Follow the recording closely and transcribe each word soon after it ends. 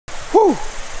Whew!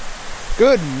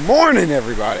 Good morning,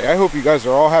 everybody. I hope you guys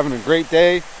are all having a great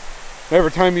day.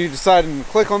 Every time you decided to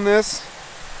click on this,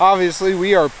 obviously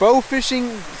we are bow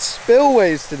fishing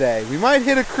spillways today. We might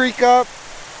hit a creek up.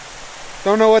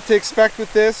 Don't know what to expect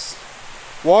with this.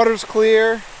 Water's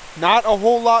clear. Not a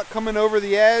whole lot coming over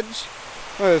the edge.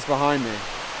 Look at this behind me.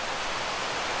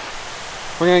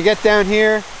 We're gonna get down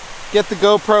here, get the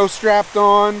GoPro strapped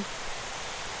on,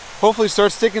 hopefully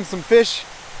start sticking some fish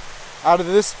out of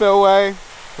this spillway.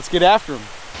 Let's get after them.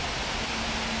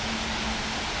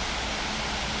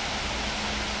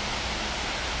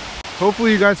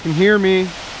 Hopefully you guys can hear me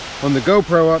on the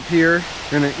GoPro up here.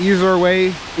 We're gonna ease our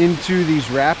way into these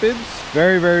rapids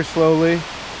very, very slowly.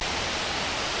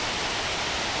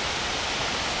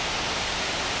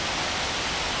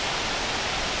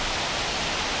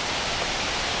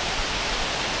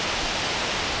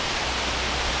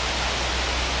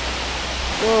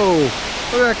 Whoa, look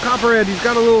at that copperhead, he's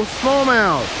got a little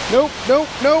smallmouth. Nope, nope,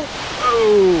 nope.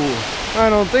 Oh,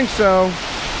 I don't think so.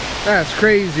 That's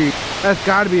crazy. That's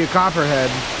gotta be a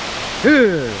copperhead.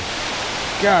 Ugh.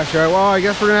 Gosh, all right, well, I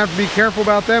guess we're gonna have to be careful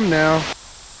about them now.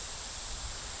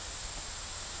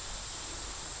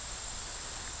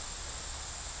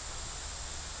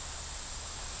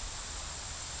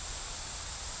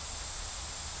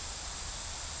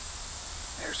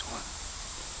 There's one.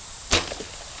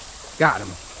 Got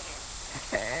him.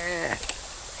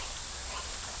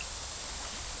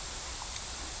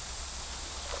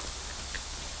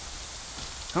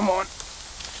 Come on.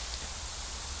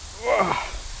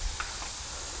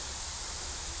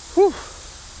 Whew.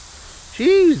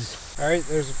 Jeez. All right,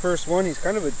 there's the first one. He's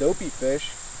kind of a dopey fish.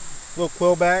 Little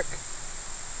quillback.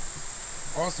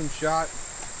 Awesome shot.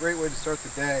 Great way to start the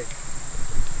day.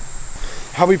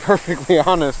 I'll be perfectly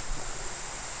honest.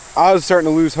 I was starting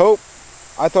to lose hope.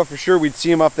 I thought for sure we'd see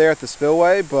him up there at the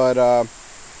spillway, but I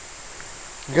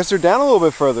guess they're down a little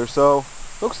bit further. So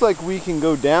looks like we can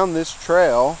go down this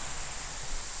trail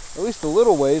at least a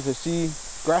little ways. I see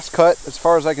grass cut as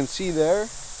far as I can see there.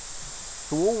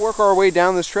 So we'll work our way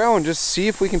down this trail and just see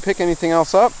if we can pick anything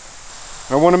else up.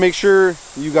 I want to make sure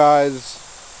you guys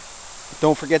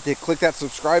don't forget to click that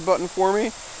subscribe button for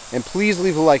me, and please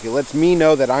leave a like. It lets me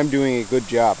know that I'm doing a good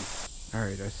job. All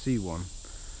right, I see one.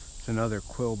 It's another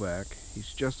quillback.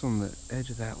 He's just on the edge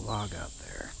of that log out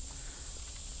there.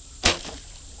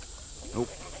 Nope.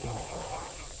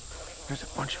 There's a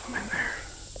bunch of them in there.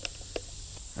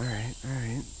 Alright,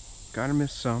 alright. Gotta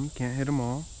miss some. Can't hit them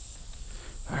all.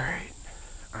 Alright.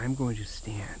 I'm going to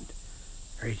stand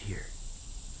right here.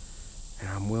 And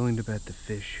I'm willing to bet the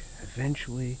fish,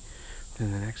 eventually,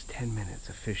 within the next 10 minutes,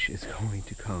 a fish is going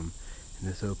to come in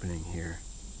this opening here.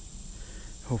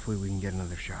 Hopefully we can get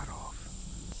another shot off.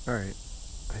 Alright.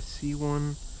 I see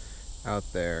one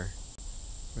out there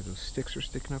where those sticks are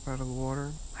sticking up out of the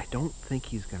water. I don't think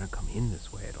he's gonna come in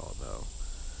this way at all though,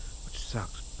 which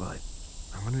sucks, but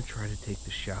I'm gonna try to take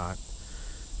the shot.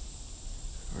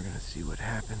 We're gonna see what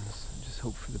happens. Just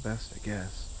hope for the best, I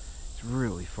guess. It's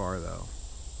really far though.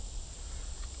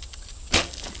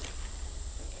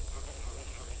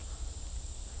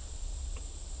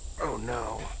 Oh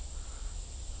no.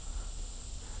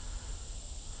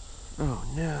 Oh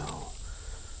no.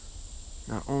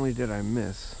 Not only did I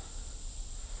miss,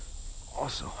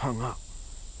 also hung up.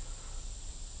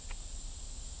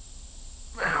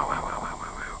 Ow, ow, ow, ow,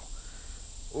 ow,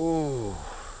 ow. Ooh.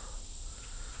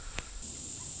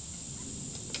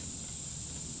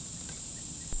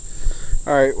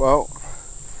 Alright, well,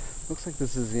 looks like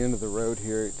this is the end of the road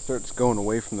here. It starts going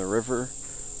away from the river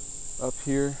up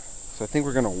here. So I think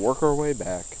we're going to work our way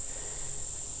back.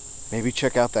 Maybe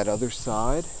check out that other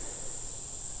side.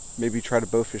 Maybe try to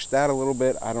bowfish that a little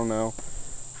bit. I don't know.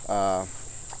 I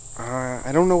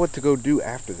don't know what to go do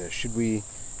after this. Should we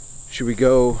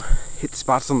go hit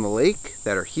spots on the lake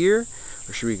that are here,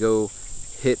 or should we go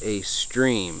hit a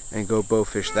stream and go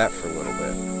bowfish that for a little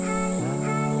bit?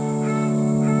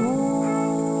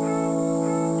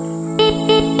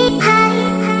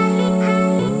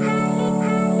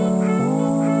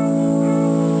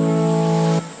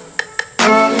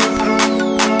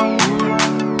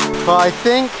 Well, I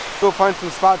think we'll find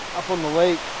some spots up on the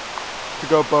lake to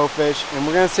go bowfish, and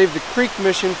we're gonna save the creek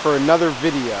mission for another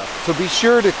video. So be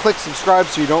sure to click subscribe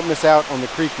so you don't miss out on the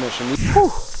creek mission.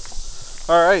 Whew.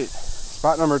 All right,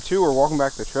 spot number 2. We're walking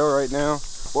back the trail right now.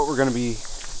 What we're gonna be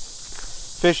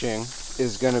fishing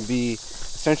is gonna be,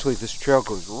 essentially this trail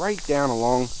goes right down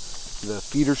along the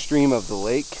feeder stream of the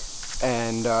lake.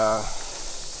 And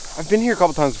I've been here a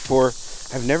couple times before.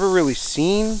 I've never really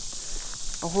seen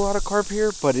a whole lot of carp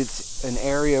here, but it's an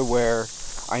area where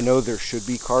I know there should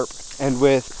be carp. And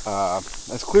with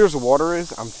as clear as the water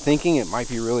is, I'm thinking it might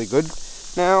be really good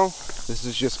now. This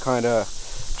is just kind of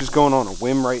just going on a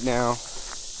whim right now,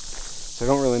 so I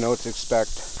don't really know what to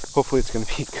expect. Hopefully it's going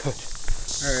to be good.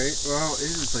 Alright, well, it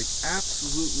is like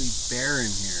absolutely barren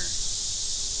here.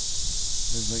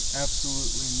 There's like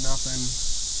absolutely nothing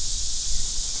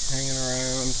hanging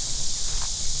around.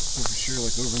 For sure,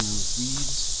 like over in those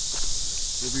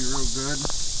weeds, it'll be real good.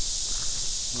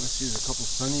 Unless there's a couple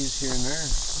sunnies here and there.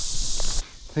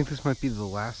 I think this might be the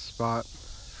last spot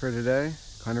for today.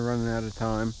 Kind of running out of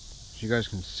time. As you guys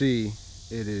can see,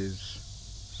 it is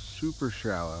super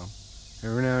shallow.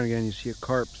 Every now and again you see a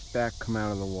carp's back come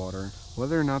out of the water.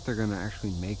 Whether or not they're going to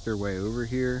actually make their way over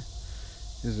here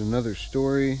is another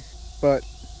story, but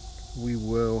we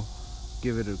will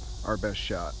give it our best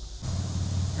shot.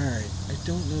 Alright, I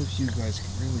don't know if you guys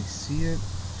can really see it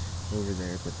over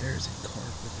there, but there's a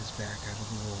carp with his back out of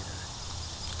the water.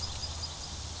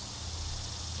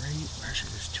 Right?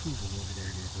 Actually, there's two of them over there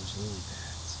near those lily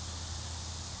pads.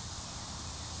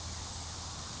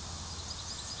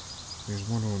 There's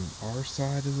one on our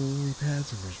side of the lily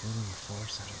pads, and there's one on the far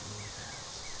side of the lily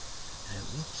pads. And it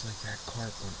looks like that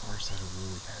carp on our side of the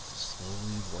lily pads is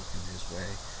slowly working his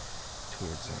way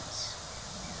towards us.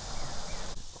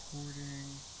 Recording.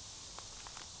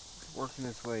 Working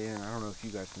its way in. I don't know if you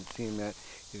guys can see that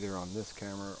either on this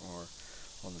camera or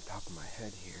on the top of my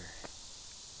head here.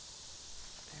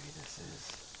 Maybe this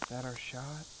is that our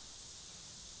shot?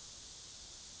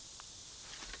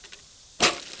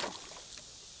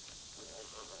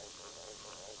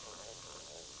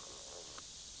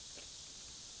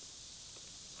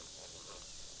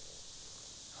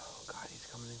 Oh God, he's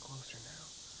coming in closer now.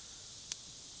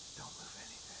 Don't move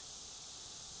anything.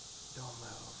 Don't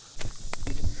move.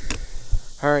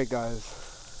 Alright guys,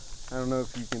 I don't know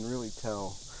if you can really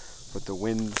tell, but the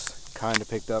wind's kind of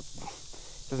picked up.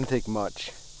 Doesn't take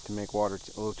much to make water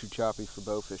a little too choppy for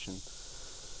bow fishing.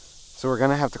 So we're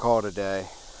gonna have to call it a day.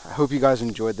 I hope you guys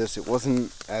enjoyed this. It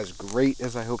wasn't as great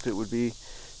as I hoped it would be,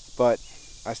 but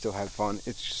I still had fun.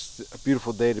 It's just a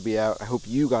beautiful day to be out. I hope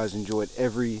you guys enjoyed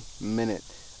every minute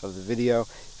of the video.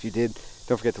 If you did,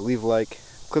 don't forget to leave a like,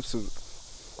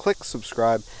 click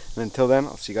subscribe, and until then,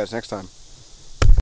 I'll see you guys next time.